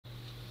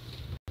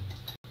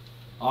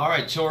All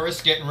right,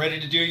 Taurus, getting ready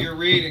to do your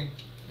reading.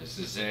 This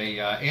is a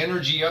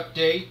energy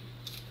update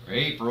for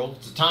April.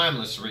 It's a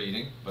timeless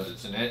reading, but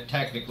it's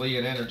technically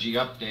an energy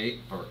update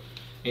for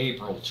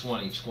April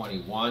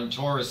 2021.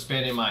 Taurus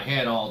been in my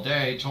head all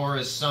day.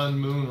 Taurus, Sun,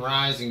 Moon,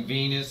 Rising,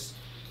 Venus.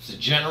 It's a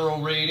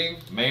general reading.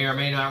 May or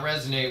may not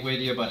resonate with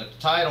you, but if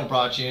the title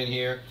brought you in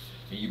here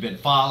and you've been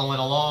following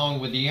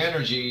along with the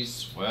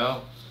energies,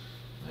 well,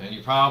 then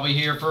you're probably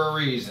here for a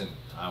reason.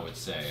 I would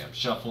say. I'm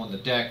shuffling the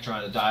deck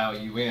trying to dial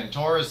you in.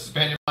 Taurus has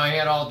been in my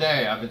head all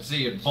day. I've been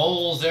seeing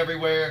bulls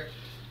everywhere.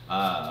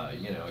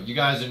 You know, you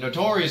guys are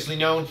notoriously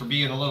known for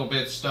being a little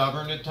bit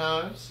stubborn at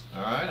times.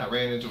 All right, I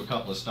ran into a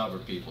couple of stubborn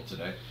people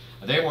today.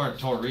 They weren't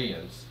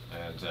Taurians,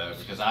 and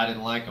because I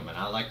didn't like them, and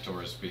I like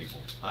Taurus people.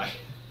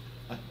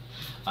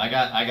 I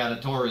got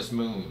a Taurus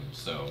moon,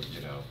 so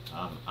you know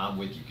I'm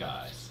with you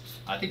guys.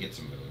 I think it's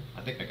a moon.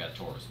 I think I got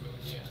Taurus moon.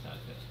 Yeah,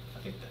 I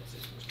think that's it.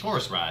 It was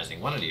Taurus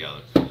rising, one or the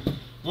other.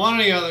 One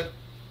or the other.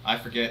 I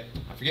forget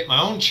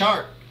my own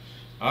chart.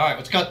 Alright,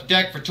 let's cut the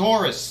deck for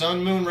Taurus.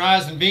 Sun, Moon,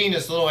 Rising,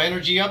 Venus. Little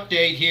energy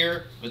update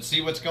here. Let's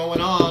see what's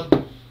going on.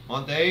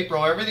 Month of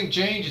April. Everything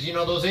changes. You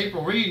know, those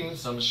April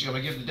readings, I'm just going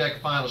to give the deck a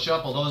final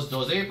shuffle.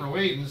 Those April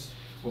readings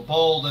were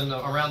pulled in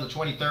around the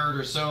 23rd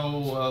or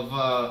so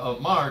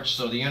of March,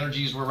 so the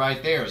energies were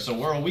right there. So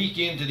we're a week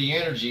into the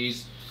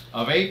energies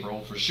of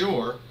April, for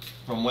sure,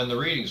 from when the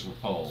readings were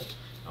pulled.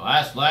 Now,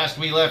 last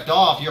we left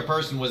off, your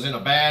person was in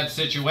a bad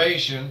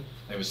situation.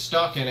 They were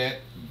stuck in it.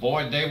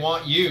 Boy, they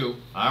want you.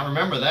 I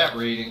remember that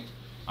reading.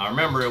 I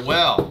remember it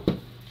well.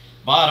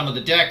 Bottom of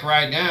the deck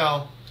right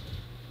now,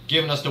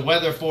 giving us the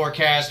weather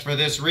forecast for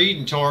this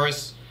reading,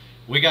 Taurus.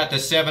 We got the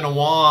Seven of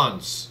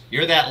Wands.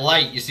 You're that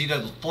light. You see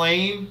that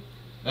flame?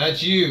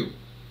 That's you.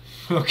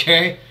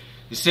 Okay?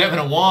 The Seven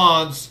of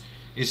Wands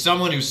is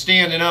someone who's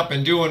standing up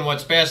and doing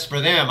what's best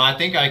for them. I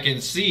think I can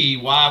see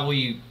why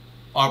we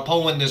are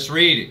pulling this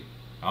reading.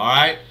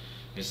 Alright?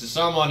 This is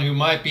someone who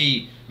might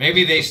be,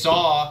 maybe they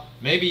saw,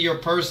 maybe your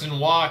person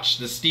watched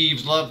the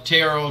Steve's Love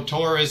Tarot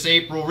Taurus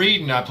April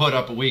reading I put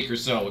up a week or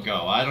so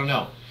ago. I don't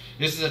know.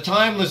 This is a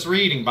timeless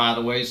reading, by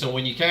the way, so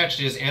when you catch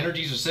this,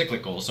 energies are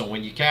cyclical, so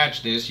when you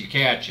catch this, you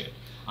catch it.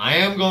 I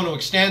am going to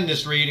extend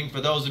this reading for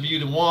those of you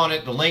that want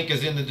it. The link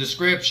is in the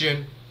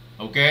description,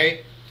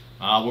 okay?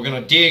 We're going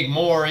to dig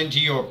more into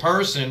your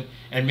person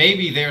and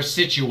maybe their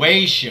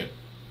situation,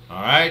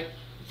 all right?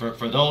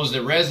 For those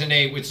that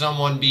resonate with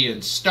someone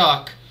being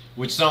stuck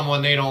with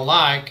someone they don't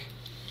like,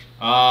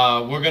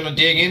 we're going to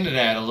dig into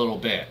that a little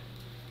bit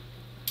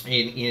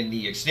in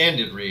the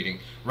extended reading.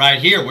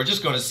 Right here, we're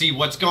just going to see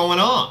what's going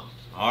on,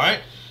 all right?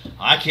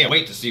 I can't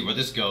wait to see where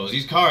this goes.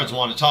 These cards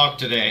want to talk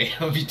today,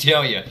 let me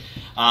tell you.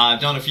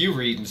 I've done a few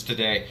readings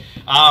today.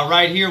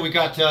 Right here, we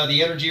got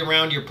the energy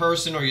around your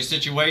person or your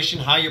situation,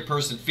 how your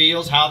person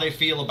feels, how they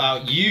feel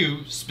about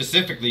you,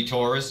 specifically,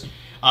 Taurus.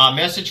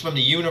 Message from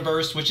the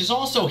universe, which is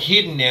also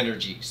hidden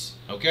energies,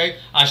 okay?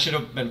 I should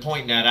have been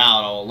pointing that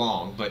out all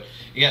along, but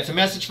yeah, it's a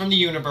message from the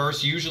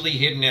universe, usually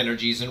hidden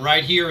energies, and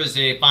right here is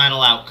a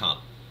final outcome,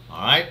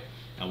 all right?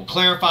 And we'll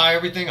clarify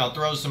everything. I'll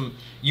throw some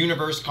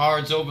universe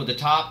cards over the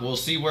top. We'll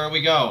see where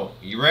we go.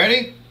 You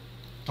ready?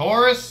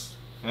 Taurus?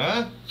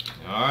 Huh?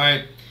 All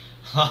right.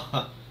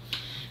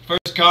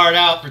 First card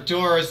out for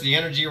Taurus, the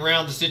energy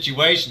around the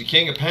situation, the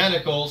King of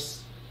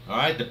Pentacles, all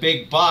right, the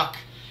big buck.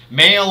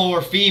 Male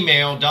or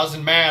female,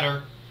 doesn't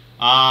matter.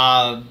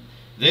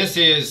 This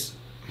is,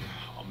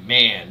 oh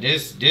man,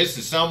 this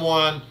is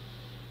someone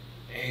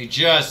who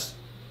just,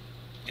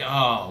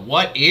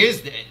 what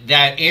is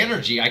that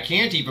energy? I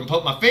can't even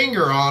put my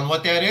finger on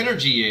what that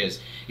energy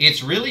is.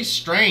 It's really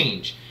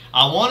strange.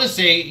 I want to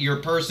say your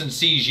person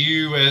sees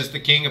you as the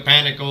King of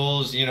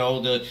Pentacles, you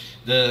know,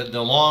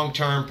 the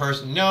long-term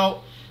person.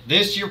 No,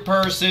 this your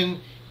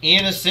person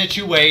in a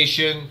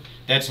situation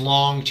that's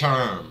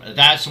long-term.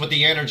 That's what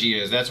the energy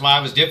is. That's why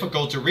it was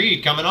difficult to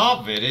read coming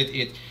off of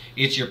it.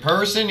 It's your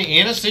person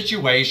in a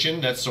situation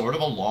that's sort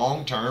of a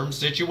long-term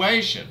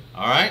situation.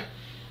 All right?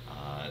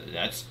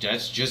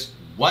 That's just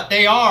what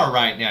they are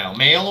right now.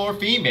 Male or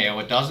female,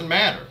 it doesn't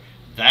matter.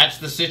 That's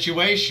the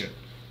situation.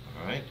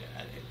 All right?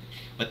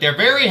 But they're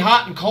very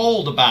hot and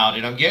cold about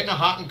it. I'm getting a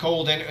hot and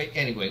cold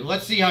anyway.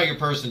 Let's see how your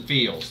person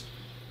feels.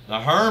 The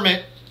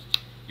Hermit.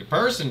 Your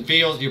person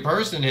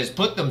has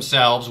put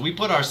themselves, we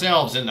put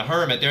ourselves in the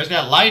Hermit. There's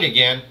that light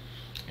again.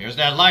 There's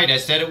that light. I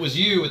said it was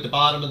you at the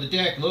bottom of the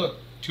deck. Look,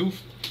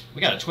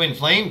 we got a twin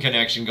flame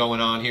connection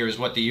going on here is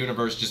what the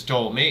universe just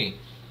told me.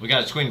 We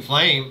got a twin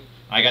flame.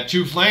 I got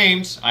two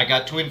flames. I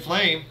got twin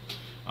flame.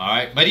 All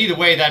right, but either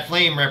way, that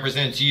flame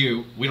represents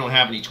you. We don't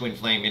have any twin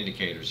flame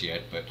indicators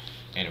yet, but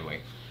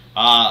anyway.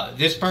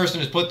 This person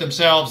has put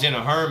themselves in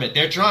a Hermit.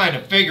 They're trying to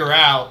figure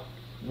out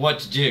what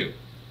to do.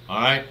 All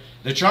right?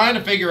 They're trying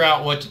to figure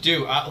out what to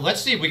do.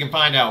 Let's see if we can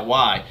find out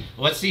why.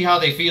 Let's see how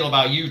they feel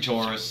about you,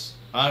 Taurus.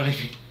 How do they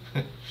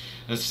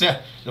feel?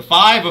 The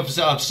Five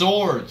of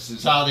Swords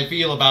is how they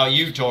feel about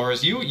you,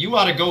 Taurus. You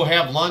ought to go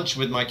have lunch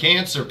with my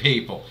Cancer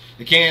people.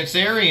 The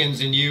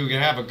Cancerians and you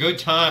can have a good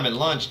time at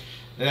lunch.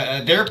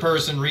 their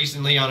person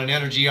recently on an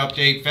energy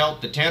update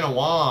felt the Ten of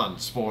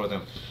Wands for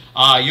them.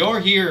 You're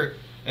here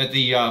at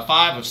the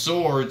Five of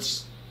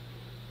Swords.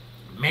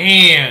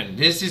 Man,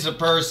 this is a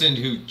person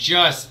who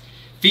just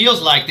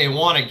feels like they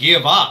want to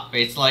give up.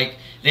 It's like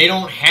they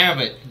don't have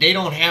it. They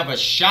don't have a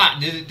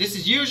shot. This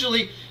is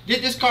usually,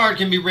 this card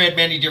can be read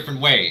many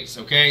different ways,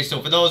 okay?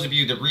 So for those of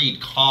you that read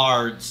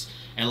cards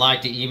and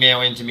like to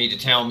email into me to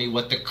tell me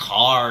what the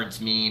cards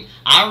mean,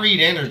 I read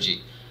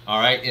energy. All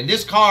right, and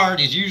this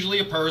card is usually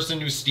a person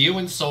who's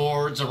stealing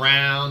swords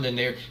around and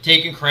they're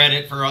taking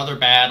credit for other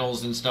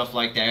battles and stuff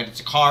like that.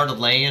 It's a card of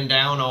laying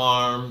down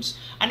arms.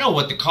 I know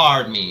what the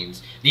card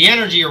means. The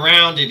energy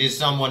around it is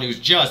someone who's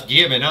just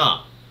given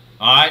up.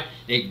 All right,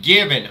 they've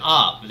given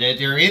up.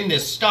 They're in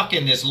this, stuck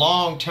in this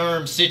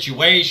long-term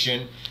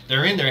situation.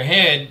 They're in their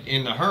head,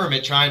 in the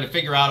Hermit, trying to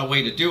figure out a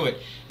way to do it.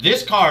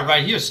 This card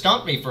right here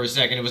stumped me for a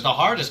second. It was the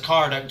hardest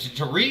card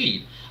to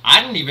read. I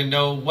didn't even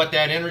know what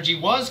that energy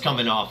was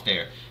coming off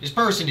there. This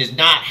person is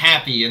not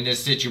happy in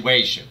this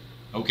situation.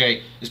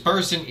 Okay? This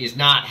person is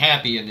not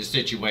happy in this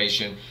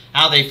situation.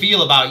 How they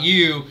feel about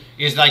you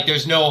is like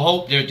there's no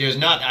hope. There's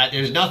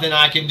nothing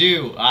I can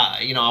do.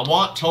 You know, I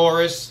want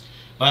Taurus,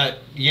 but,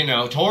 you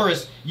know,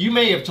 Taurus, you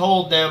may have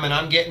told them, and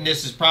I'm getting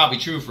this is probably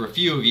true for a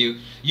few of you,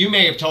 you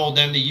may have told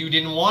them that you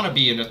didn't want to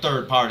be in a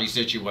third-party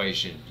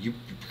situation.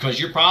 Because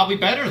you're probably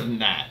better than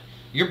that.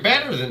 You're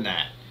better than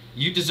that.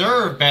 You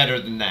deserve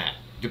better than that.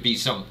 To be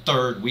some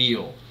third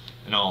wheel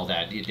and all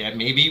that. That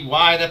may be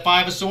why the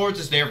Five of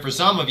Swords is there for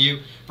some of you.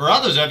 For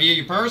others of you,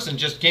 your person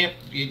just can't,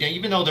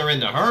 even though they're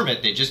in the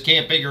Hermit, they just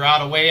can't figure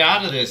out a way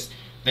out of this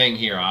thing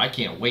here. I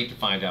can't wait to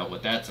find out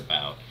what that's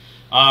about.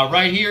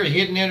 Right here,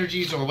 hidden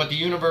energies, or what the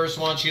universe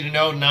wants you to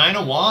know. Nine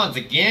of Wands,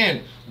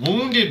 again,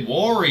 wounded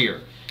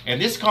warrior.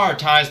 And this card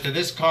ties to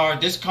this card.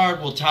 This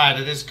card will tie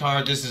to this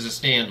card. This is a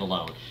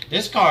standalone.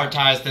 This card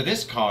ties to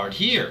this card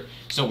here.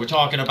 So we're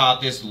talking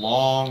about this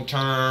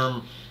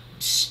long-term,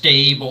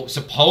 stable,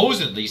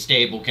 supposedly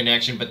stable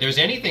connection, but there's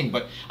anything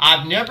but.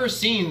 I've never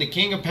seen the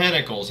King of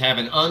Pentacles have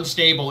an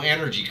unstable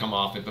energy come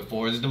off it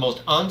before. This is the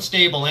most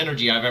unstable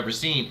energy I've ever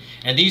seen,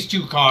 and these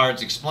two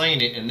cards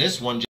explain it, and this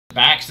one just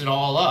backs it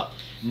all up.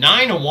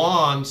 Nine of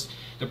Wands,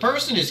 the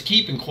person is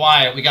keeping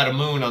quiet. We got a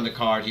moon on the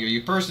card here.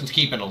 Your person's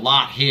keeping a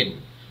lot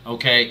hidden.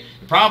 Okay,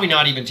 they're probably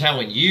not even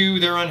telling you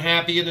they're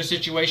unhappy in their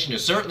situation. They're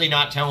certainly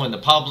not telling the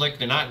public.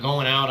 They're not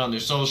going out on their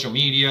social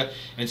media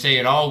and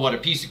saying, oh, what a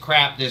piece of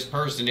crap this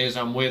person is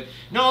I'm with.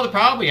 No, they're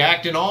probably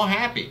acting all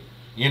happy.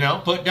 You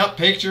know, putting up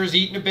pictures,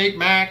 eating a Big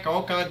Mac,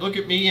 all kind. Look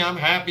at me, I'm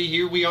happy.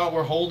 Here we are,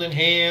 we're holding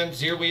hands.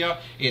 Here we are.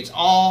 It's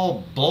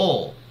all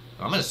bull.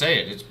 I'm going to say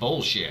it. It's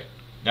bullshit.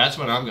 That's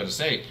what I'm going to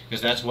say,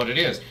 because that's what it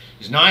is.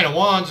 This Nine of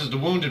Wands is the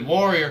wounded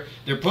warrior.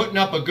 They're putting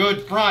up a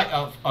good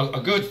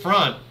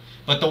front.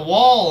 But the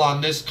wall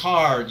on this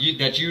card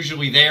that's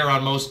usually there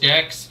on most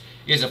decks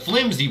is a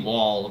flimsy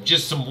wall of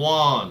just some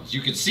wands.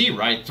 You could see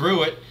right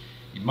through it.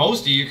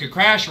 Most of you could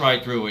crash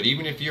right through it.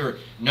 Even if you're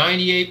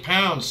 98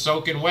 pounds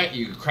soaking wet,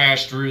 you could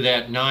crash through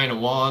that Nine of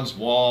Wands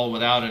wall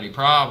without any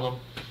problem.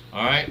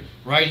 All right?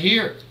 Right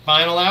here,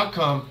 final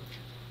outcome.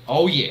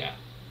 Oh, yeah.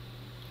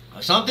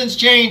 Something's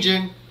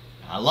changing.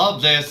 I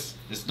love this.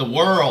 This is the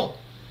World.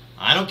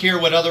 I don't care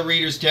what other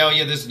readers tell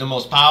you. This is the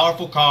most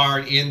powerful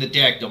card in the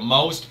deck. The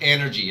most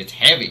energy. It's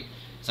heavy.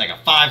 It's like a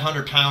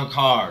 500-pound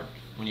card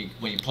when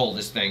you pull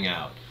this thing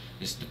out.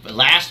 This is the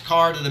last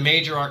card of the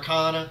major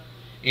arcana.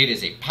 It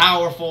is a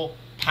powerful,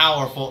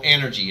 powerful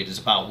energy. It is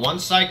about one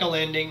cycle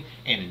ending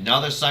and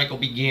another cycle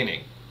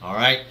beginning. All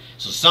right?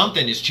 So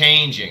something is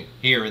changing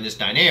here in this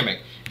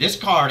dynamic. This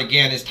card,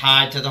 again, is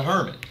tied to the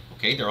Hermit.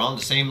 Okay? They're on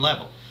the same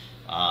level.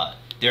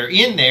 They're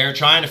in there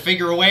trying to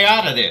figure a way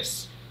out of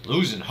this.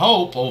 Losing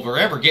hope over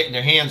ever getting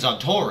their hands on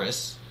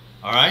Taurus.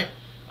 All right?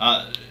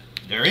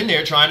 They're in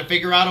there trying to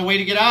figure out a way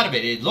to get out of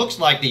it. It looks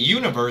like the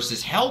universe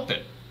is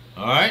helping.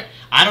 All right?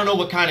 I don't know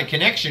what kind of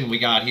connection we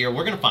got here.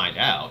 We're going to find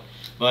out.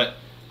 But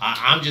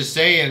I'm just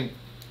saying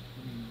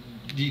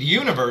the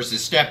universe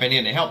is stepping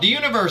in to help. The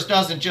universe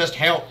doesn't just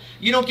help.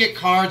 You don't get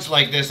cards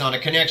like this on a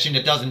connection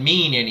that doesn't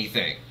mean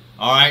anything.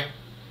 All right?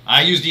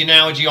 I use the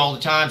analogy all the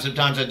time.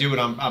 Sometimes I do it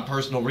on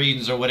personal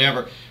readings or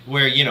whatever,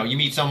 where, you know, you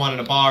meet someone in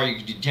a bar,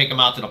 you take them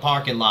out to the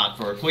parking lot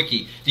for a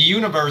quickie. The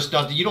universe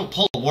does, you don't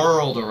pull a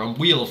world or a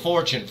wheel of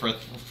fortune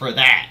for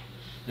that.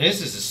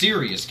 This is a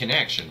serious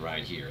connection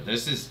right here.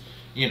 This is,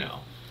 you know,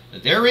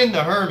 they're in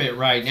the Hermit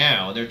right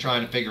now. They're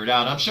trying to figure it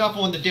out. I'm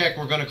shuffling the deck.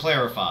 We're going to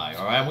clarify,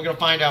 all right? We're going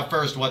to find out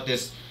first what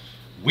this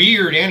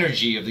weird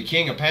energy of the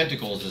King of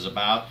Pentacles is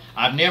about.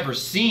 I've never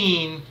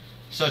seen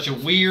such a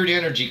weird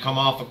energy come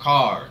off a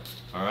card.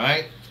 All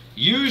right?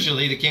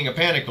 Usually the King of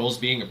Pentacles,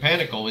 being a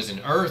pentacle, is an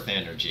earth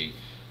energy.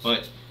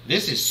 But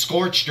this is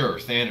scorched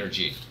earth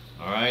energy.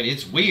 All right?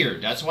 It's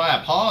weird. That's why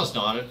I paused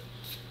on it.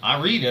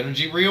 I read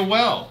energy real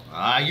well.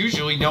 I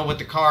usually know what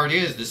the card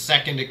is the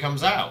second it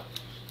comes out.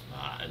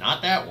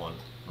 Not that one.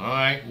 All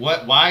right?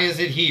 Why is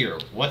it here?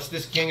 What's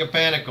this King of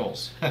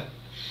Pentacles?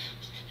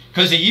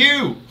 Because of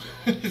you.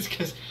 It's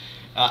because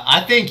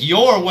I think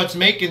you're what's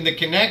making the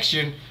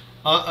connection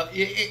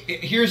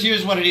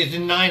Here's what it is. The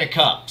Nine of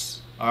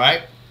Cups. All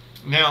right.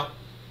 Now,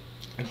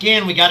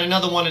 again, we got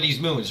another one of these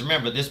moons.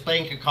 Remember, this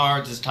bank of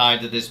cards is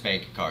tied to this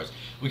bank of cards.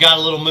 We got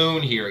a little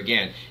moon here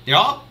again.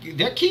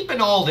 They're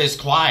keeping all this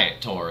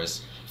quiet,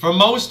 Taurus. For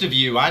most of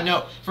you, I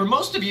know, for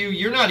most of you,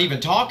 you're not even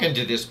talking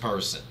to this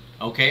person.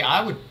 Okay,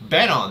 I would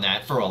bet on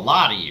that for a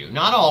lot of you.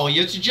 Not all of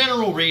you. It's a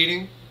general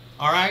reading.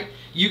 All right,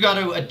 you got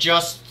to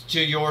adjust to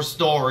your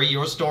story.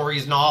 Your story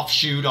is an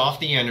offshoot off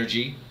the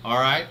energy. All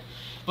right,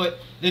 but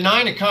the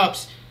Nine of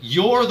Cups,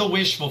 you're the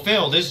wish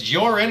fulfilled. This is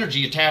your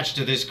energy attached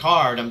to this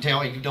card. I'm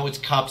telling you, you know it's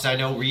cups. I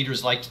know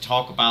readers like to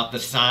talk about the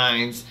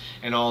signs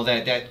and all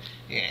that.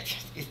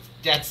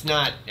 That's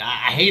not,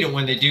 I hate it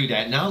when they do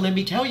that. Now let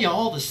me tell you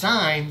all the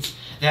signs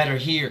that are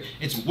here.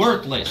 It's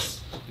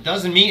worthless. It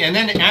doesn't mean, and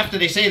then after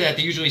they say that,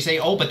 they usually say,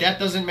 oh, but that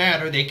doesn't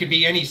matter. They could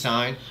be any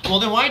sign. Well,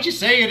 then why'd you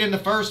say it in the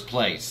first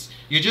place?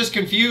 You're just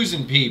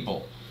confusing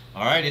people.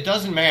 All right, it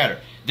doesn't matter.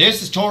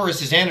 This is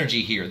Taurus's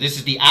energy here. This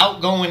is the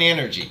outgoing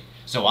energy.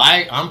 So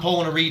I'm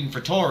pulling a reading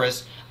for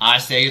Taurus. I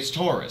say it's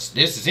Taurus.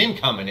 This is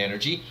incoming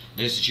energy.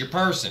 This is your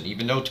person.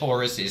 Even though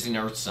Taurus is an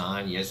earth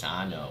sign, yes,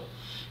 I know.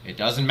 It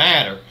doesn't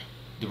matter.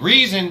 The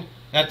reason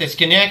that this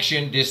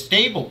connection,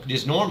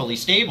 this normally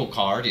stable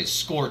card is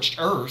scorched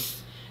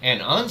earth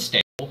and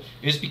unstable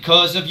is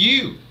because of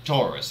you,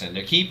 Taurus, and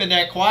they're keeping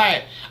that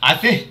quiet. I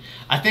think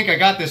I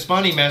got this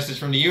funny message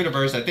from the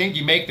universe. I think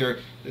you make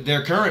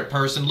their current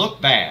person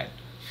look bad.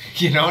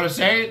 You know what I'm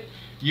saying?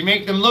 You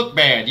make them look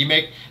bad.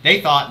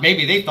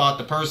 Maybe they thought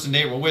the person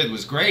they were with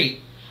was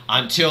great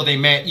until they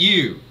met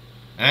you.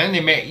 And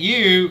they met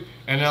you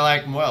and they're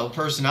like, well, the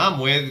person I'm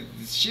with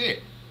is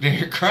shit.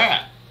 They're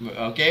crap.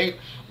 Okay?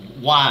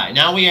 Why?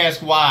 Now we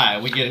ask why.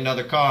 We get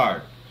another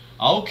card.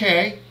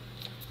 Okay.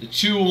 The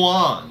Two of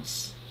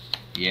Wands.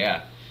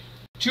 Yeah.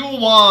 Two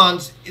of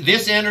Wands,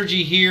 this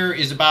energy here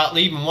is about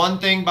leaving one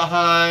thing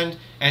behind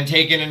and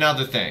taking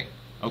another thing.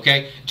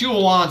 Okay? Two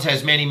of Wands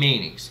has many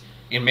meanings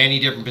in many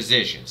different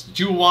positions. The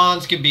Two of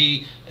Wands can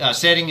be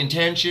setting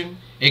intention.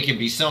 It can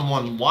be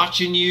someone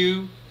watching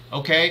you.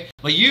 Okay?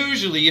 But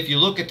usually if you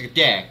look at the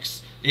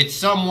decks, it's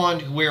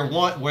someone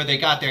where they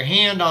got their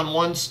hand on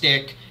one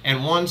stick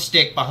and one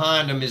stick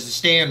behind them is a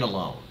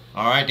standalone.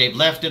 All right? They've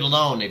left it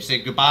alone. They've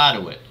said goodbye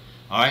to it.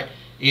 All right?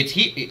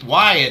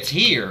 Why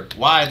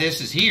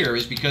this is here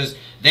is because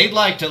they'd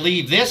like to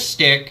leave this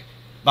stick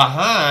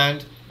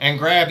behind and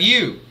grab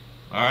you.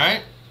 All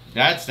right?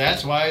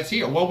 That's why it's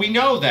here. Well, we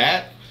know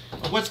that.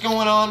 What's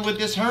going on with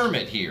this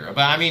hermit here?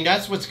 But I mean,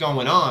 that's what's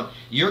going on.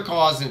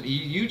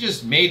 You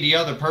just made the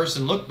other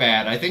person look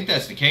bad. I think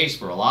that's the case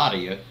for a lot of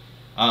you.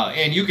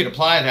 And you can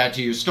apply that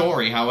to your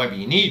story however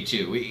you need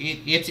to.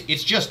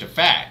 It's just a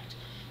fact.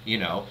 You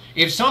know,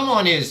 if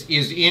someone is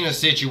in a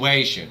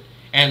situation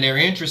and they're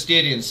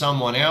interested in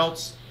someone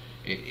else,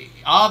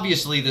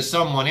 obviously the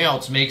someone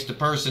else makes the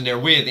person they're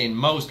with in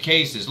most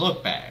cases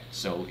look bad.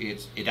 So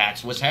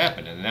that's what's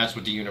happening, and that's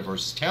what the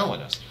universe is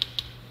telling us.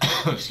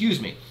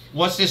 Excuse me.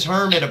 What's this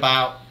hermit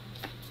about?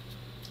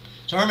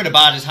 This hermit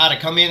about is how to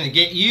come in and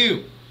get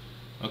you.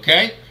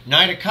 Okay?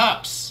 Knight of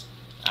Cups.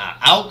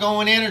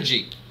 Outgoing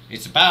energy.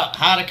 It's about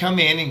how to come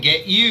in and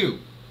get you.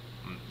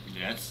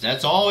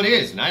 That's all it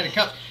is. Knight of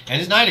Cups.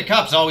 And this Knight of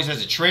Cups always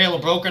has a trail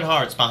of broken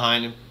hearts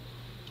behind him.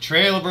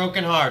 Trail of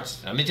broken hearts.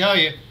 Let me tell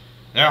you,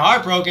 they're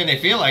heartbroken. They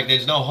feel like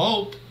there's no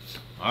hope.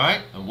 All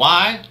right? And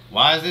why?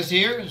 Why is this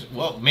here?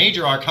 Well,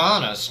 Major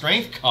Arcana,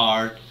 Strength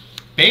card,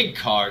 big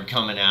card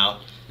coming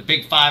out. The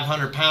big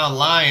 500-pound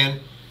lion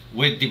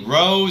with the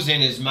rose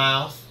in his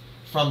mouth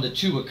from the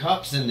Two of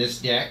Cups in this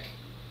deck.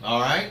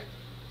 All right?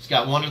 He's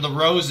got one of the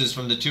roses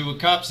from the Two of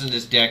Cups in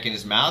this deck in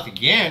his mouth.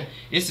 Again,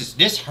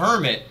 this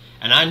hermit,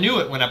 and I knew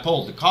it when I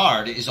pulled the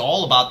card, is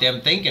all about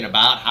them thinking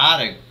about how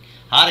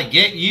to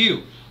get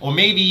you, or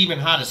maybe even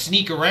how to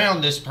sneak around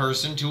this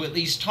person to at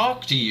least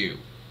talk to you.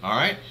 All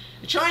right?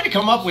 They're trying to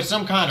come up with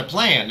some kind of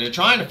plan. They're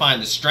trying to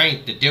find the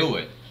strength to do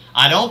it.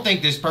 I don't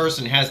think this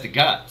person has the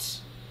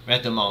guts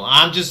at the moment.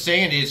 I'm just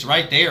saying it's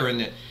right there, and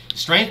the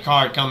strength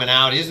card coming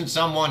out isn't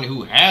someone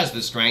who has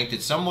the strength.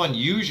 It's someone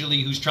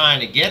usually who's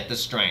trying to get the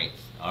strength.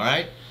 All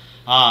right?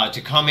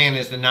 To come in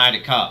as the Knight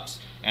of Cups.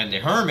 And the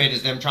hermit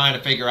is them trying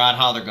to figure out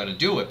how they're going to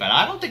do it. But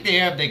I don't think they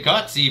have the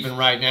guts even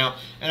right now.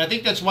 And I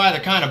think that's why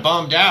they're kind of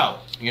bummed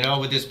out, you know,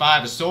 with this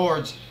Five of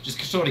Swords, just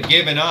sort of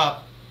giving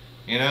up,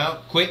 you know,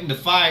 quitting the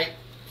fight.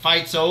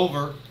 Fight's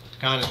over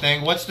kind of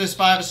thing. What's this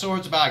Five of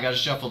Swords about? I got to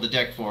shuffle the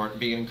deck for it and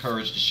being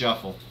encouraged to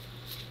shuffle.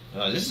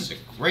 This is a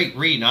great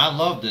reading. I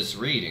love this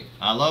reading.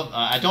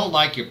 I don't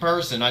like your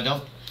person. I'm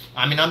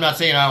not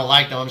saying I don't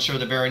like them. I'm sure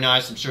they're very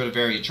nice. I'm sure they're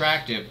very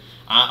attractive.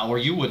 Or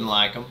you wouldn't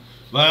like them.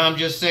 But I'm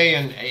just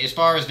saying, as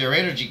far as their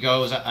energy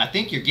goes, I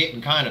think you're getting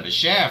kind of a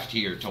shaft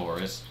here,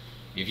 Taurus.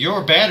 If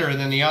you're better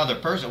than the other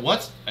person,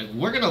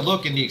 we're going to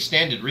look in the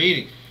extended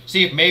reading,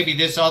 see if maybe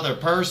this other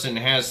person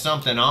has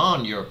something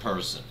on your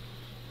person.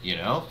 You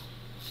know?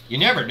 You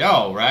never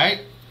know,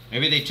 right?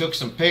 Maybe they took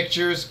some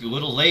pictures a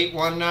little late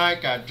one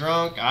night, got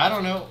drunk, I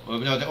don't know.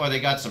 Or they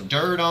got some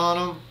dirt on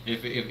them.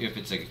 If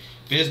it's a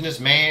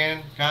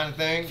businessman kind of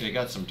thing, they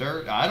got some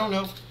dirt. I don't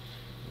know.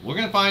 We're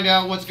going to find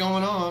out what's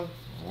going on.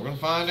 We're going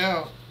to find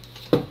out.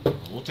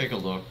 We'll take a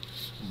look.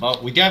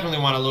 But we definitely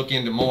want to look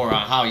into more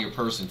on how your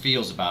person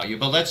feels about you.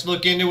 But let's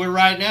look into it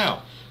right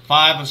now.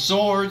 Five of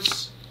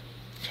Swords.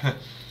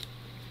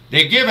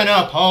 They've given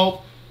up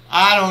hope.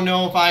 I don't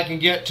know if I can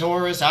get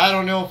Taurus. I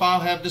don't know if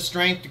I'll have the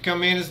strength to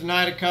come in as the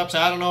Knight of Cups.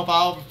 I don't know if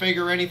I'll ever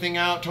figure anything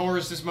out.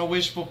 Taurus is my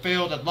wish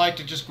fulfilled. I'd like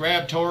to just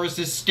grab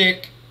Taurus's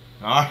stick.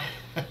 All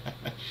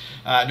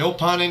right. No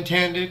pun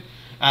intended.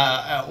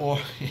 Or,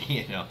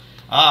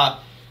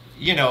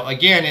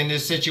 again, in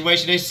this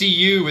situation, they see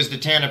you as the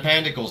Ten of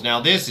Pentacles.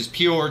 Now, this is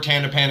pure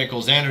Ten of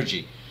Pentacles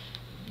energy.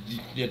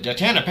 The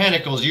Ten of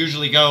Pentacles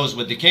usually goes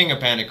with the King of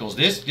Pentacles.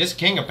 This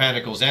King of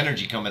Pentacles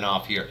energy coming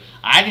off here,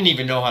 I didn't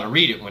even know how to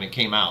read it when it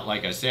came out.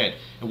 Like I said,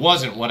 it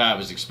wasn't what I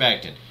was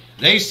expecting.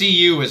 They see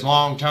you as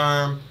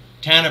long-term,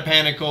 Ten of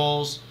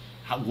Pentacles,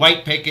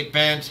 white picket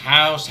fence,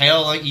 house,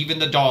 hell, even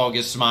the dog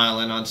is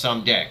smiling on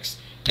some decks.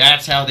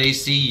 That's how they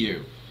see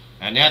you.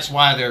 And that's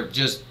why they're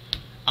just,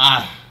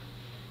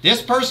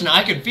 this person,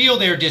 I can feel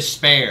their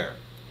despair.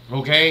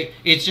 Okay?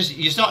 It's just,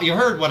 you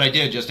heard what I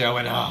did just there. I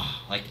went,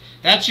 like,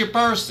 that's your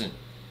person.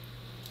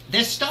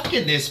 They're stuck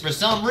in this for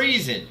some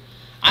reason.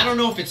 I don't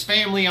know if it's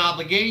family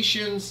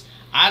obligations.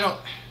 I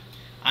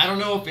don't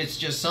know if it's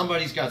just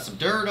somebody's got some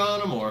dirt on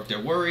them, or if they're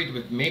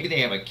worried, maybe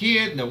they have a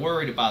kid and they're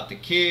worried about the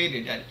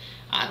kid.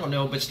 I don't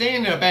know, but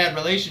staying in a bad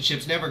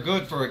relationship's never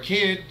good for a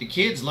kid. The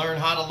kids learn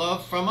how to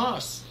love from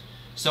us.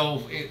 So,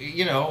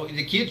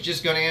 the kid's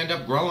just going to end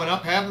up growing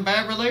up having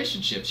bad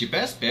relationships. Your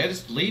best bet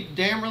is to leave the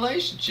damn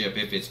relationship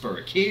if it's for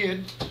a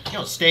kid. You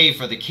don't stay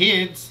for the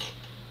kids.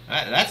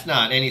 That's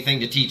not anything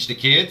to teach the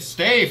kids.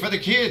 Stay for the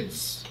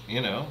kids.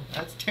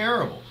 That's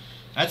terrible.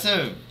 That's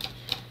a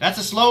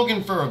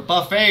slogan for a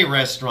buffet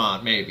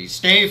restaurant, maybe.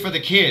 Stay for the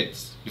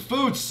kids. The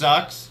food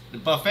sucks. The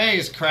buffet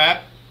is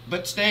crap.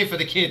 But stay for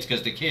the kids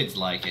because the kids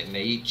like it and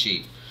they eat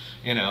cheap.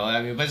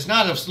 But it's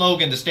not a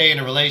slogan to stay in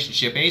a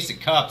relationship. Ace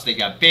of Cups, they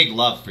got big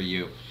love for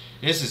you.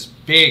 This is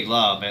big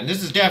love, man.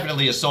 This is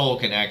definitely a soul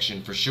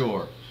connection for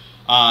sure.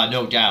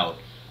 No doubt.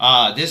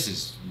 This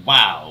is,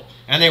 wow.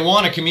 And they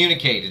want to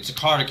communicate. It's a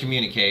card of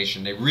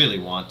communication. They really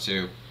want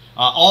to.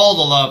 All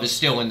the love is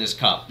still in this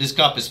cup. This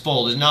cup is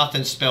full. There's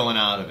nothing spilling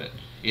out of it.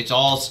 It's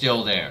all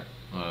still there.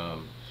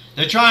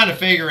 They're trying to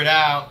figure it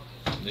out.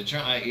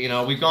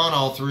 We've gone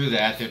all through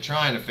that. They're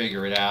trying to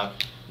figure it out.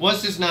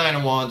 What's this Nine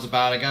of Wands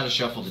about? I got to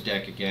shuffle the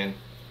deck again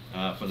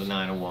for the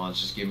Nine of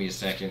Wands. Just give me a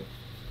second.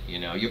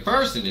 Your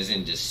person is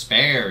in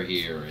despair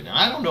here. And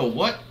I don't know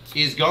what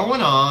is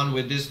going on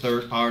with this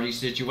third-party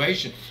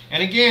situation.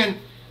 And again,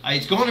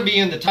 it's going to be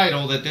in the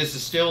title that this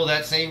is still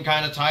that same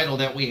kind of title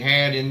that we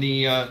had in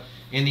the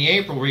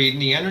April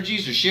reading. The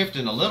energies are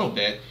shifting a little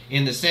bit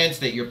in the sense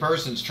that your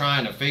person's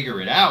trying to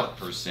figure it out,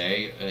 per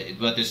se.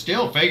 But they're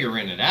still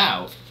figuring it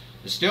out.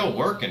 They're still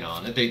working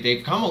on it.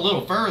 They've come a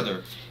little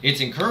further.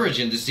 It's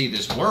encouraging to see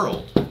this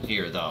world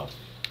here, though.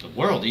 The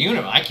world, the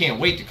universe. I can't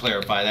wait to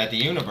clarify that. The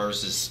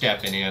universe is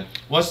stepping in.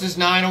 What's this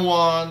Nine of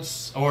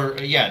Wands?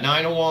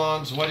 Nine of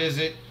Wands. What is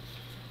it?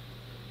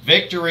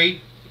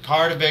 Victory.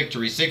 Card of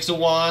victory. Six of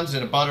Wands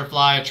and a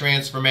butterfly of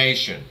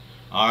transformation.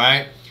 All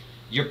right?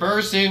 Your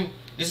person,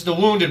 this is the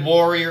Wounded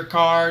Warrior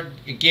card.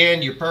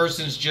 Again, your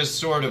person's just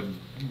sort of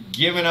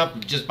giving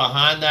up just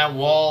behind that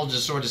wall,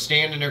 just sort of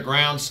standing their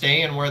ground,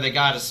 staying where they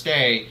got to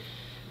stay.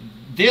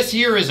 This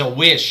here is a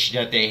wish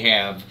that they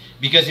have,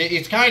 because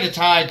it's kind of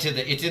tied to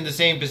it's in the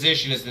same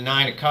position as the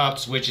Nine of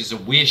Cups, which is a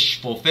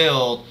wish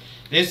fulfilled.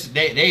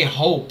 They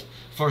hope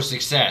for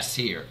success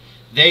here.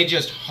 They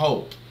just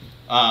hope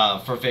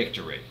for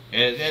victory.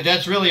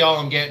 That's really all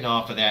I'm getting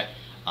off of that.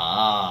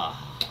 I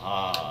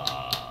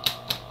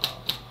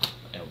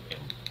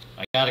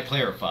got a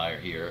clarifier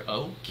here.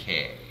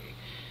 Okay.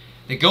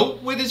 The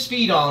goat with his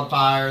feet on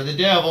fire, the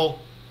devil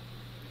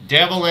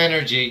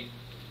energy.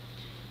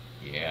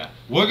 Yeah,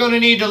 we're going to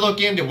need to look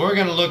into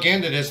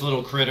this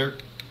little critter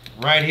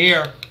right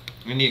here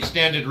in the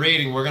extended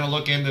reading. We're going to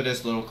look into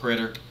this little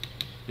critter.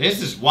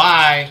 This is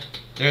why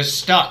they're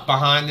stuck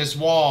behind this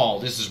wall.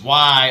 This is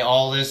why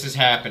all this is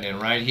happening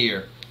right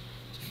here.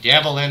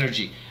 Devil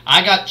energy.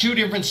 I got two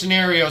different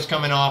scenarios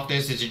coming off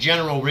this. It's a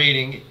general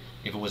reading.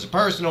 If it was a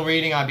personal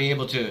reading, I'd be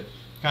able to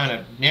kind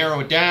of narrow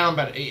it down,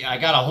 but I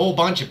got a whole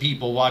bunch of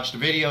people watch the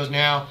videos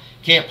now.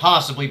 Can't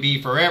possibly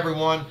be for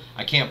everyone.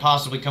 I can't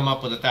possibly come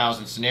up with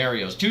 1,000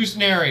 scenarios. Two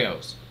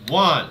scenarios.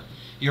 One,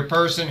 your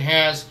person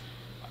has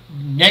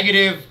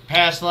negative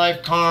past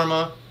life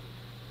karma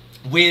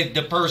with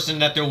the person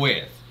that they're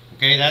with.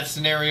 Okay, that's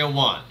scenario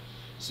one.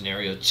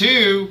 Scenario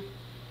two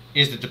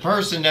is that the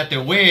person that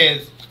they're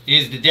with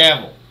is the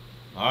devil.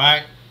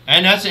 Alright?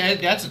 And that's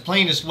the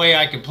plainest way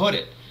I can put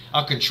it.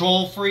 A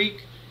control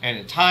freak, an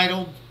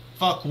entitled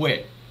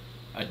fuckwit,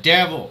 a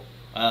devil,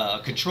 a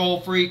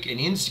control freak, an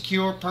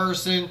insecure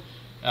person,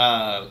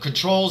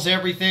 controls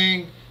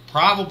everything,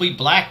 probably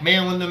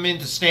blackmailing them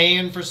into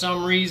staying for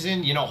some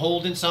reason,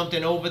 holding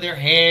something over their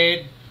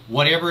head,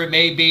 whatever it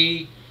may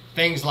be,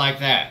 things like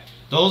that.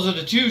 Those are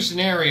the two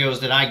scenarios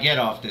that I get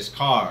off this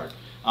card.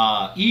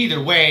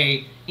 either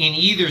way, in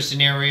either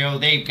scenario,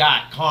 they've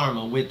got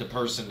karma with the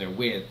person they're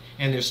with,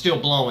 and they're still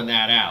blowing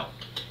that out.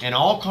 And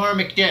all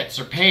karmic debts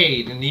are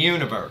paid in the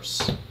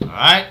universe. All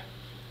right?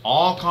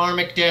 All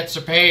karmic debts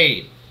are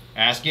paid.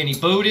 Ask any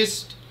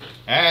Buddhist.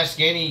 Ask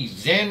any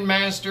Zen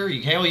master.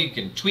 Hell, you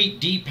can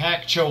tweet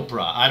Deepak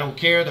Chopra. I don't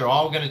care. They're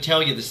all going to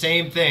tell you the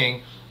same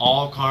thing.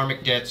 All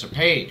karmic debts are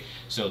paid.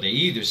 So they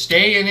either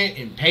stay in it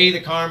and pay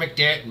the karmic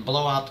debt and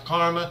blow out the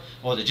karma,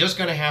 or they're just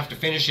going to have to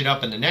finish it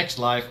up in the next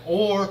life,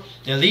 or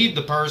they leave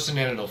the person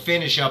and it'll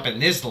finish up in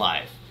this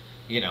life.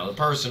 You know, the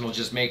person will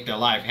just make their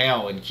life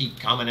hell and keep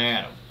coming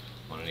at them.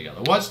 One or the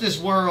other. What's this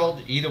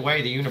world? Either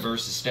way, the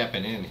universe is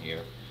stepping in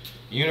here.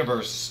 The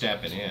universe is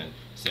stepping in.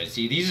 So,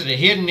 see, these are the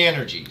hidden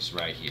energies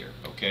right here.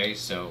 Okay,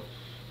 so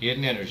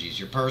hidden energies.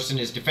 Your person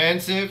is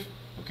defensive.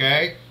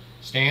 Okay,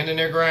 standing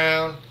their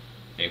ground.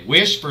 They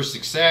wish for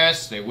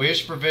success. They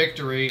wish for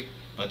victory.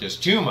 But there's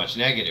too much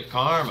negative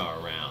karma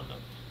around them.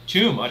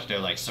 Too much. They're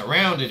like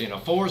surrounded in a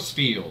force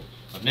field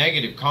of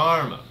negative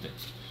karma.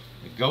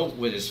 The goat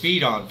with his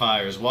feet on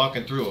fire is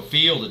walking through a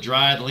field of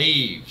dried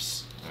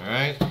leaves.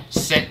 Alright?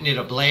 Setting it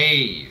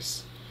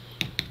ablaze.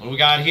 What do we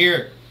got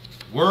here?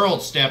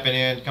 World stepping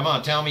in. Come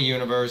on, tell me,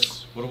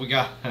 universe. What do we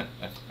got?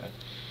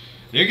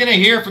 You're going to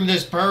hear from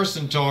this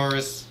person,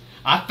 Taurus.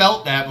 I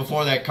felt that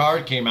before that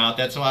card came out.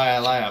 That's why I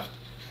laughed.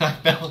 I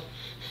felt...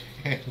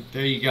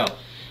 There you go.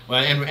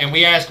 Well, and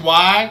we ask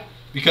why?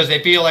 Because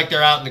they feel like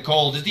they're out in the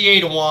cold. It's the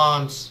Eight of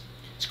Wands.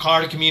 It's a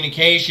card of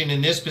communication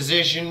in this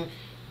position,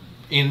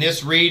 in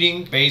this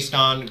reading, based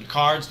on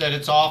cards that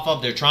it's off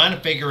of. They're trying to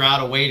figure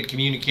out a way to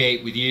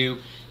communicate with you.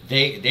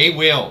 They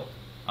will.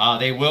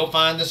 They will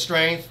find the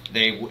strength.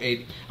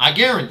 I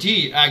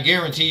guarantee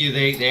you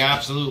they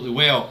absolutely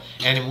will.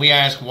 And we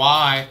ask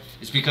why.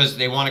 It's because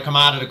they want to come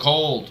out of the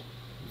cold.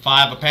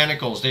 Five of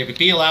Pentacles. They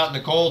feel out in the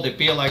cold. They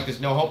feel like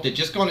there's no hope. They're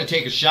just going to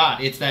take a shot.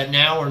 It's that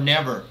now or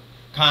never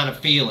kind of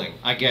feeling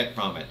I get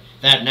from it.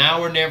 That now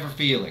or never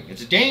feeling.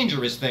 It's a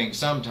dangerous thing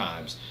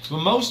sometimes. But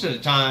most of the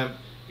time,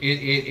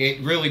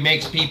 it really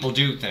makes people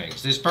do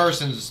things. This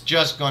person's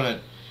just going to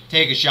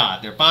take a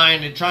shot. They're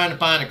trying to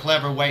find a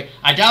clever way.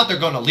 I doubt they're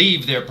going to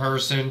leave their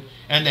person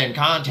and then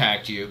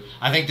contact you.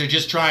 I think they're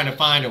just trying to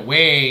find a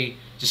way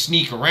to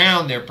sneak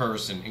around their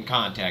person and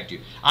contact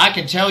you. I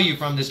can tell you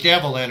from this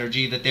devil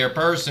energy that their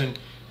person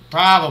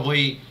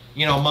probably,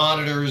 you know,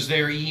 monitors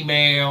their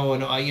email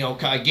and, you know,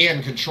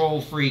 again,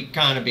 control freak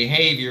kind of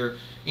behavior,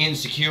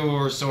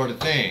 insecure sort of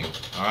thing.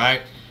 All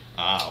right?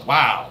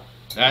 Wow.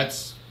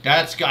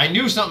 I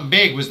knew something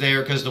big was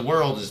there because the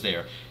world is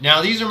there.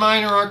 Now, these are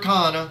minor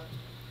arcana.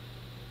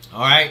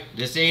 All right?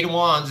 This Eight of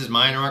Wands is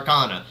minor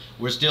arcana.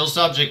 We're still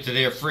subject to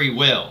their free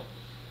will.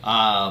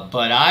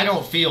 But I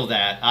don't feel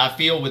that. I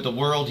feel with the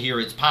world here,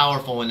 it's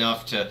powerful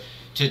enough to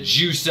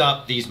juice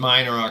up these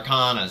minor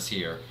arcanas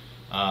here.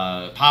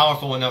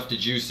 Powerful enough to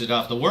juice it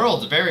up. The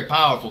world's a very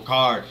powerful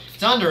card.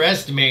 It's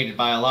underestimated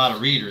by a lot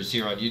of readers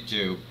here on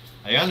YouTube.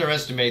 They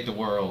underestimate the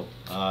world.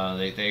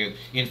 They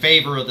in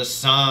favor of the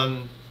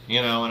sun,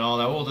 you know, and all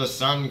that. Oh, the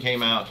sun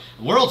came out.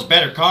 The world's a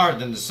better card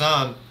than the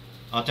sun.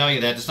 I'll tell you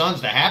that. The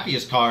sun's the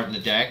happiest card in the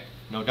deck.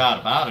 No doubt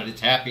about it.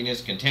 It's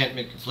happiness,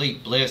 contentment,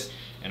 complete bliss,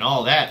 and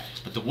all that.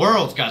 But the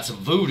world's got some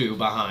voodoo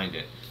behind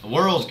it. The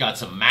world's got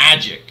some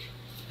magic.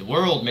 The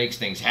world makes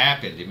things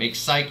happen. It makes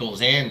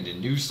cycles end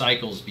and new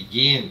cycles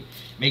begin.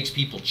 It makes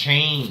people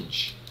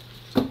change.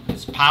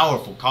 It's a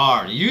powerful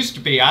card. It used to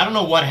be, I don't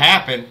know what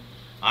happened.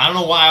 I don't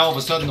know why all of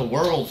a sudden the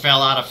world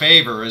fell out of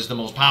favor as the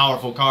most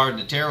powerful card in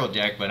the tarot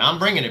deck, but I'm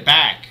bringing it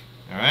back.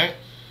 All right?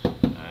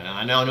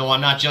 I know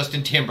I'm not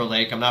Justin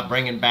Timberlake. I'm not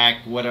bringing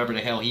back whatever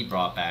the hell he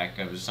brought back.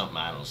 It was something,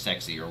 I don't know,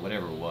 sexy or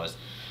whatever it was.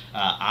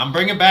 I'm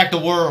bringing back the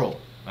world.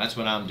 That's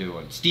what I'm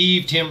doing.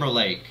 Steve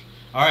Timberlake.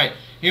 All right,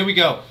 here we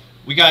go.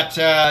 We got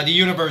the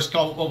universe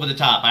over the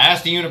top. I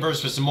asked the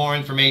universe for some more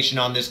information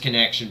on this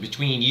connection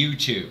between you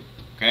two.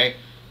 Okay?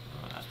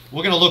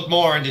 We're going to look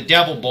more into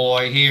Devil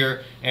Boy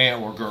here,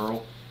 or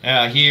girl,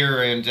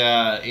 here,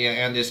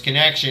 and this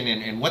connection,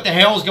 and what the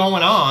hell's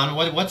going on.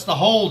 What's the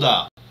hold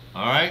up?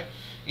 All right?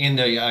 In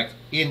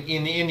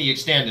the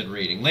extended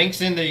reading.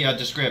 Links in the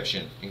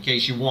description in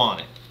case you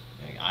want it.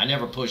 I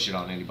never push it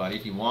on anybody.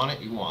 If you want it,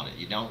 you want it.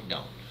 You don't, you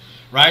don't.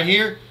 Right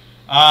here,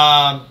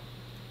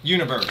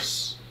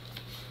 universe.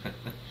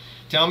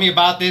 Tell me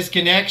about this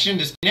connection.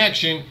 This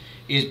connection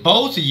is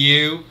both of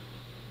you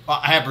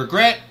have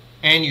regret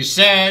and you're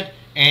sad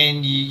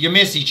and you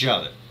miss each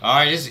other. All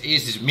right, this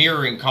is a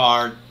mirroring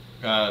card.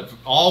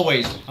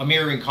 Always a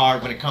mirroring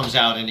card when it comes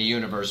out in the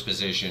universe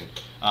position.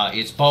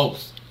 It's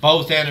both.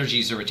 Both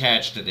energies are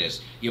attached to this.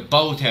 You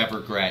both have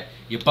regret.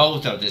 You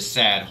both are this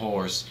sad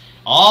horse.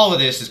 All of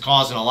this is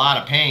causing a lot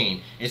of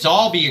pain. It's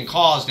all being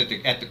caused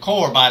at the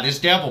core by this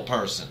devil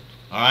person.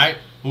 All right?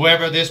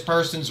 Whoever this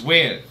person's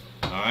with.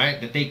 All right?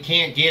 That they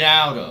can't get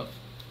out of.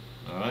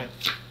 All right?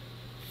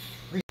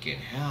 Freaking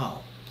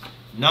hell.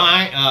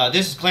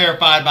 This is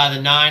clarified by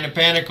the Nine of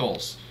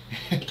Pentacles.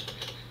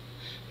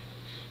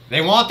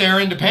 They want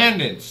their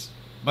independence,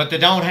 but they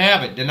don't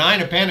have it. The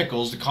Nine of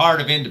Pentacles, the card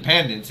of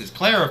independence, is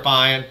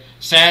clarifying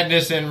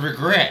sadness and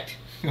regret.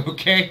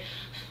 Okay?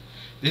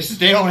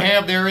 They don't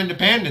have their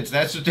independence.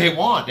 That's what they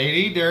want. They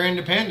need their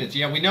independence.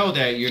 Yeah, we know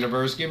that,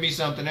 universe. Give me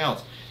something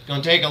else. It's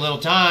going to take a little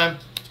time.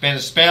 It's been a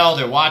spell.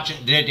 They're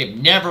watching. They've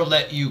never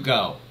let you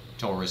go,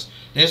 Taurus.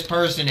 This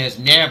person has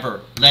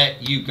never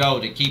let you go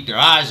to keep their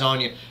eyes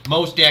on you.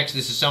 Most decks,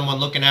 this is someone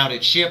looking out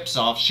at ships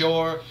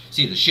offshore.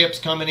 See the ships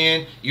coming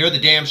in. You're the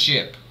damn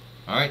ship.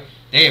 All right?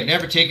 They have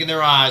never taken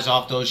their eyes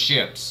off those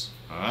ships.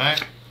 All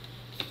right?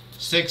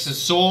 Six of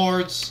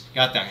Swords.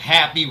 Got the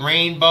happy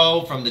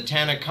rainbow from the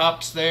Ten of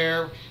Cups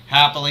there.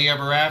 Happily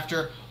ever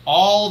after.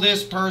 All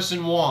this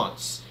person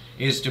wants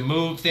is to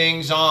move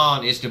things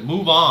on, is to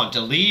move on, to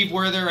leave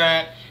where they're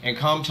at and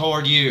come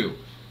toward you.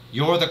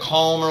 You're the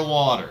calmer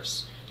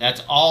waters.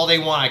 That's all they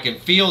want. I can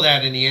feel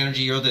that in the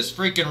energy. You're this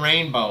freaking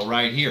rainbow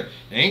right here.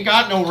 They ain't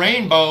got no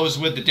rainbows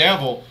with the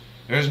devil.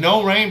 There's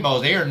no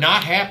rainbows. They are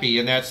not happy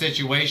in that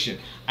situation.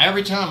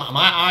 Every time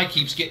my eye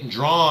keeps getting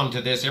drawn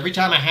to this, every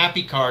time a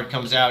happy card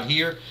comes out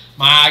here,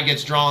 my eye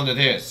gets drawn to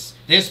this.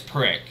 This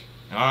prick.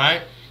 All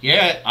right?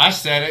 Yeah, I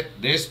said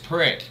it. This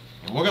prick.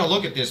 And we're going to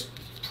look at this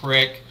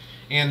prick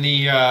in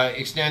the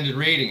extended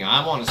reading.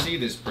 I want to see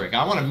this prick.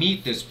 I want to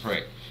meet this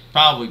prick.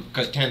 Probably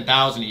because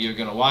 10,000 of you are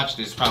going to watch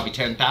this. Probably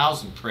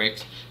 10,000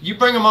 pricks. You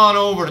bring them on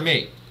over to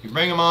me. You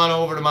bring them on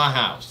over to my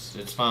house.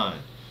 It's fine.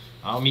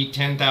 I'll meet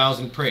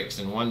 10,000 pricks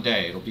in one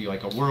day. It'll be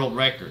like a world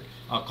record.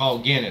 I'll call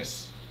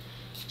Guinness.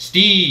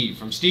 Steve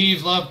from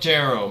Steve's Love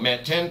Tarot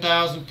met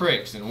 10,000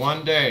 pricks in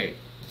one day.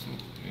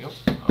 Yep,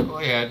 I'll go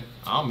ahead.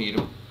 I'll meet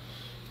them.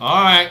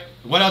 All right.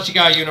 What else you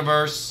got,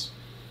 universe?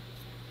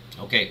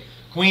 Okay.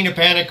 Queen of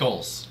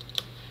Pentacles.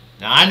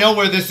 Now, I know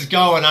where this is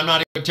going. I'm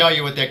not even going to tell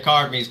you what that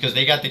card means because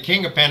they got the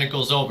King of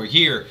Pentacles over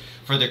here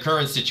for the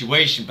current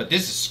situation. But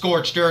this is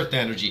scorched earth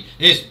energy.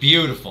 It's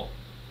beautiful.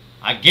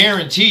 I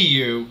guarantee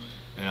you,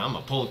 and I'm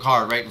going to pull a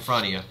card right in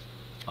front of you.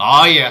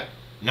 Oh, yeah.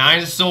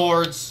 Nine of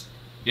Swords.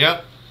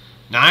 Yep.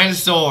 Nine of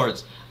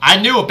Swords.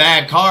 I knew a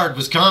bad card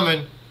was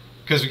coming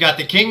because we got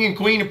the King and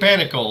Queen of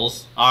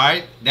Pentacles. All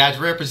right. That's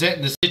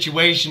representing the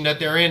situation that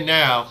they're in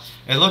now.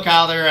 And look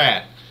how they're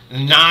at.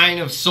 Nine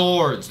of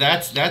Swords.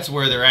 That's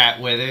where they're at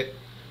with it.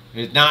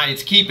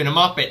 It's keeping them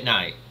up at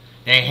night.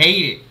 They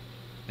hate it.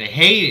 They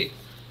hate it.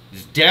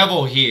 This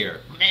devil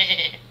here.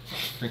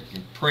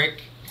 Freaking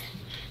prick.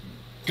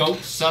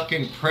 Goat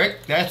sucking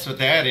prick. That's what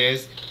that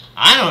is.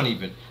 I don't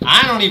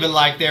even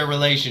like their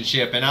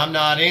relationship, and I'm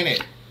not in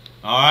it.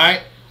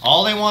 Alright?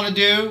 All they want to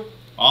do,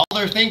 all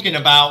they're thinking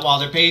about while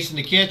they're pacing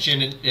the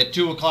kitchen at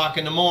 2 o'clock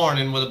in the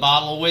morning with a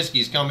bottle of whiskey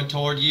is coming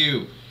toward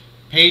you.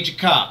 Page of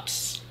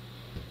Cups.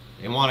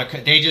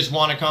 They just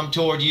want to come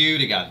toward you.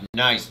 They got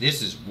nice.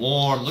 This is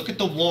warm. Look at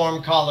the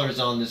warm colors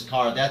on this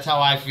card. That's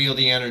how I feel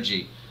the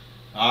energy.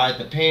 Alright,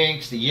 the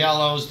pinks, the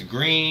yellows, the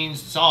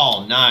greens. It's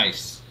all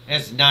nice.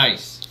 It's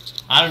nice.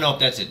 I don't know if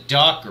that's a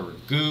duck or a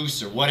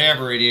goose or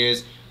whatever it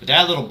is, but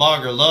that little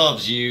bugger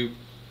loves you.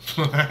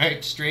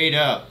 Alright, straight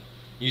up.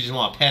 You just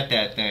want to pet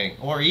that thing.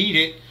 Or eat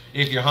it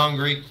if you're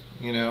hungry.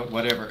 You know,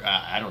 whatever.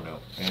 I don't know.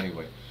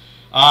 Anyway.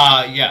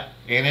 Yeah,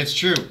 and it's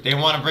true. They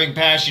want to bring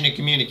passionate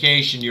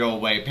communication your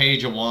way.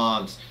 Page of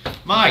Wands.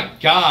 My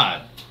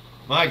God.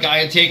 My God.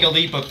 And take a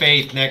leap of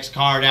faith. Next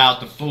card out,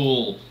 the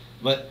Fool.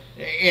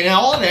 And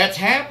all of that's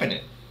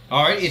happening.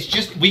 All right? It's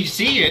just, we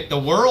see it. The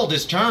world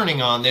is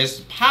turning on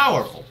this.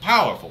 Powerful,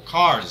 powerful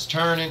card is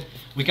turning.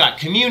 We got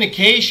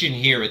communication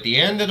here at the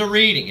end of the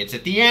reading. It's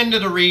at the end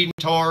of the reading,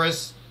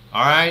 Taurus.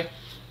 All right?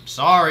 I'm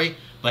sorry.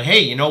 But hey,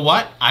 you know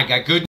what? I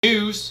got good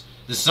news.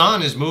 The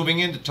sun is moving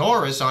into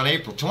Taurus on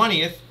April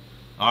 20th.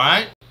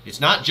 Alright?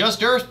 It's not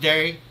just Earth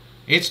Day.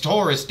 It's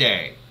Taurus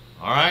Day.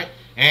 Alright?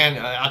 And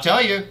I'll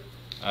tell you,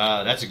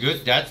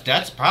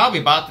 that's probably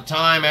about the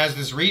time as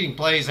this reading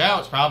plays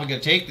out. It's probably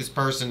going to take this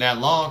person that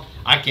long.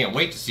 I can't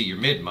wait to see your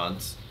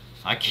mid-months.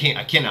 I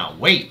cannot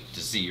wait to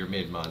see your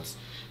mid-months.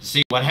 To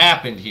see what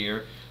happened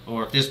here.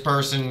 Or if this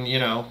person, you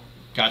know,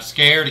 got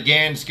scared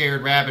again,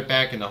 scared rabbit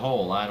back in the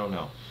hole. I don't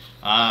know.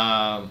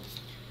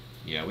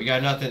 Yeah, we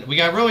got nothing. We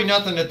got really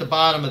nothing at the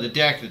bottom of the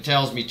deck that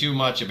tells me too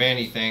much of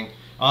anything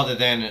other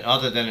than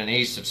an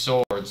Ace of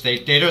Swords.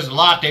 There's a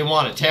lot they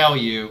want to tell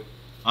you.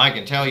 I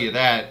can tell you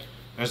that.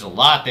 There's a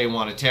lot they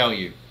want to tell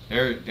you.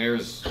 And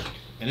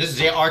this is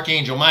the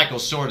Archangel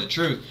Michael's Sword of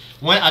Truth.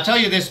 I'll tell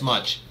you this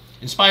much.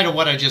 In spite of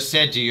what I just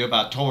said to you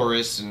about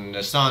Taurus and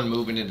the sun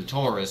moving into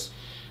Taurus,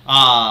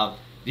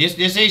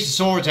 this Ace of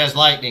Swords has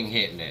lightning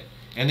hitting it.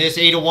 And this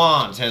Eight of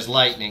Wands has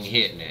lightning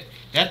hitting it.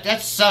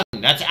 That's sudden.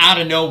 That's out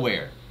of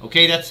nowhere.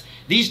 Okay,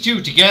 these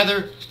two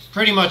together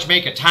pretty much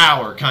make a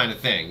tower kind of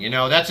thing. You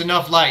know, that's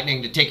enough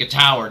lightning to take a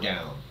tower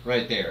down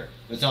right there.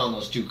 That's on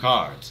those two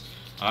cards.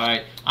 All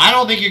right, I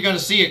don't think you're going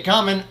to see it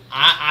coming.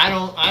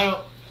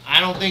 I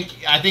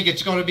think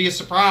it's going to be a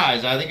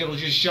surprise. I think it'll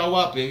just show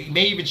up. It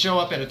may even show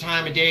up at a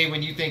time of day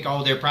when you think,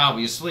 oh, they're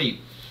probably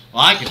asleep.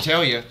 Well, I can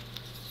tell you,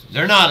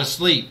 they're not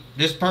asleep.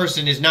 This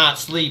person is not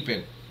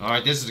sleeping. All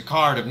right, this is a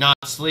card of not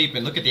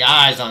sleeping. Look at the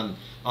eyes on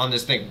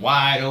this thing,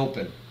 wide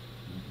open.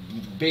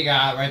 Big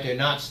eye right there,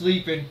 not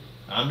sleeping.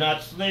 I'm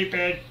not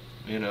sleeping.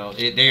 You know,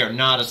 they are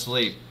not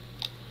asleep.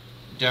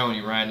 telling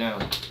you right now.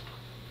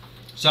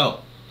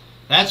 So,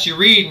 that's your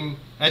reading.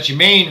 That's your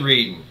main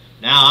reading.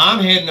 Now, I'm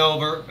heading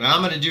over, and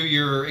I'm going to do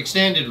your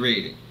extended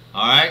reading.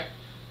 Alright?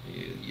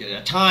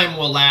 Time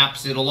will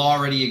lapse. It'll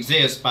already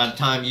exist by the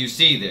time you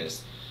see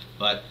this.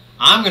 But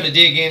I'm going to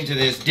dig into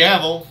this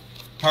devil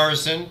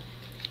person,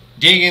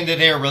 dig into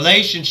their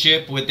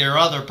relationship with their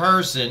other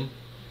person,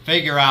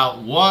 figure out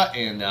what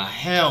in the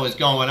hell is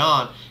going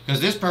on.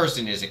 Because this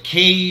person is a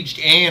caged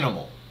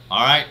animal.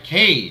 Alright?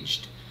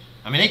 Caged.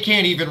 I mean, they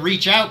can't even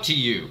reach out to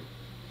you.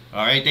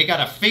 Alright? They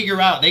got to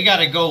figure out, they got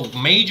to go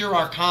major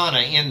arcana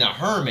in the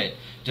hermit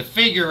to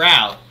figure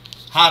out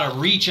how to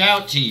reach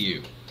out to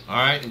you.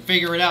 Alright? And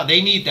figure it out.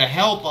 They need the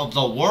help of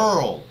the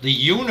world, the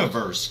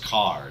universe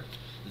card.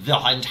 The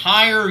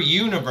entire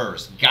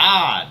universe,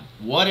 God,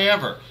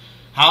 whatever.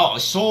 How, a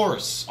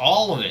source,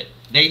 all of it.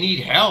 They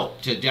need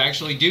help to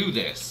actually do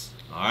this.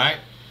 Alright?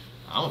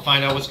 I'm going to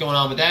find out what's going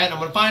on with that. And I'm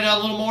going to find out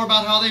a little more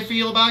about how they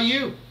feel about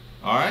you.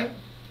 Alright?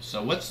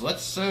 So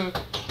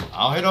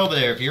I'll head over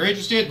there. If you're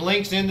interested,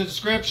 links in the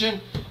description.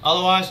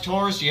 Otherwise,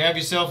 Taurus, you have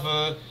yourself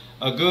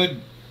a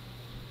good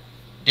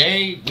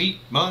day, week,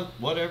 month,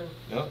 whatever.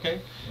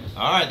 Okay.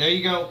 Alright, there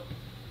you go.